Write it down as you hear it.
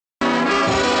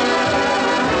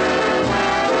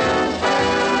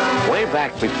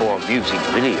back before music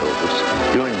videos,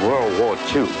 during World War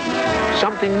II,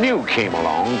 something new came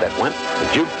along that went the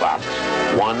jukebox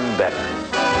one better.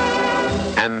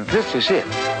 And this is it,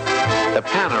 the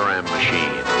panorama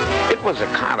machine. It was a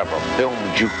kind of a film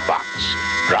jukebox.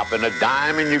 Drop in a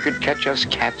dime and you could catch us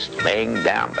cats laying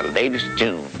down the latest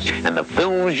tunes. And the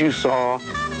films you saw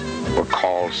were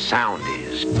called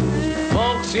Soundies.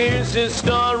 Folks, here's a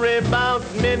story about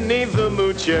Minnie the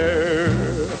Moocher.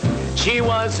 She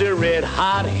was a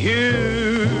red-hot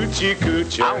hoochie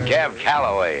coocher. I'm Cab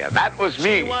Calloway, and that was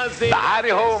me, the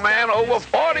hidey-ho man over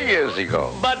 40 years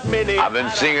ago. But Minnie, I've been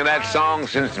singing that song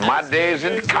since my days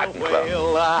in the Cotton Club.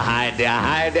 Hidey,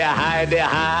 hidey, hidey, hidey.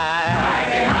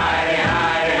 Hidey, hidey,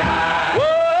 hidey, hidey.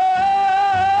 Whoa!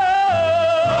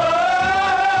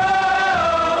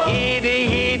 Heedy,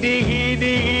 heedy,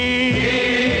 heedy, heedy.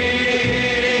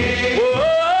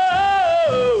 Whoa!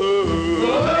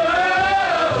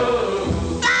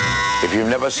 If you've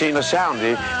never seen a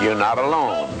Soundie, you're not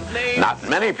alone. Not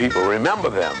many people remember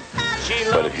them.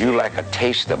 But if you like a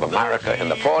taste of America in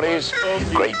the 40s,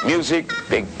 great music,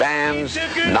 big bands,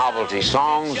 novelty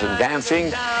songs and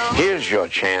dancing, here's your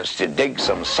chance to dig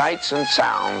some sights and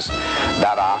sounds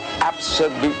that are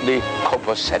absolutely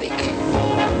copacetic.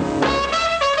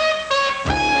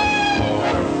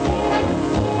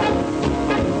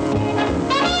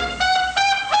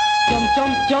 Jump,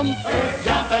 jump, jump. We're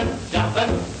jumping,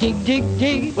 jumping. Dig, dig,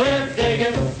 dig. We're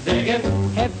digging, digging.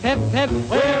 Hep, hep, hep.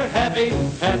 We're happy,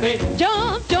 happy.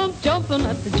 Jump, jump, jumping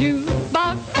at the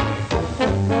jukebox.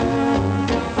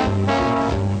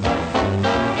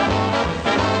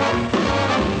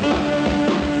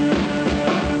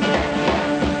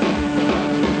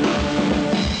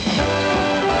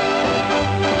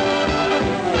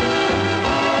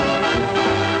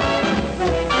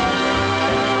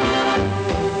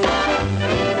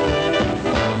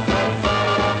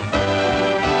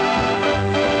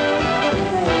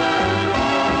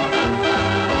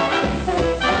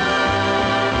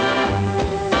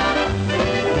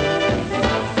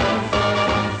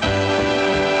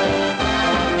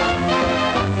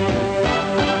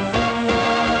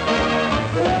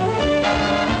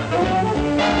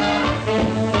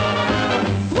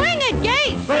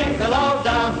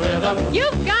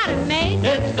 You've got it, mate.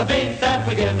 It's the beat that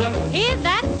we give them. Hear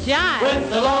that jive. With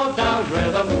the low down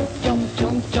rhythm. Jump,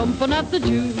 jump, jumping at the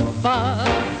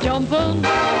jukebox. Jumping.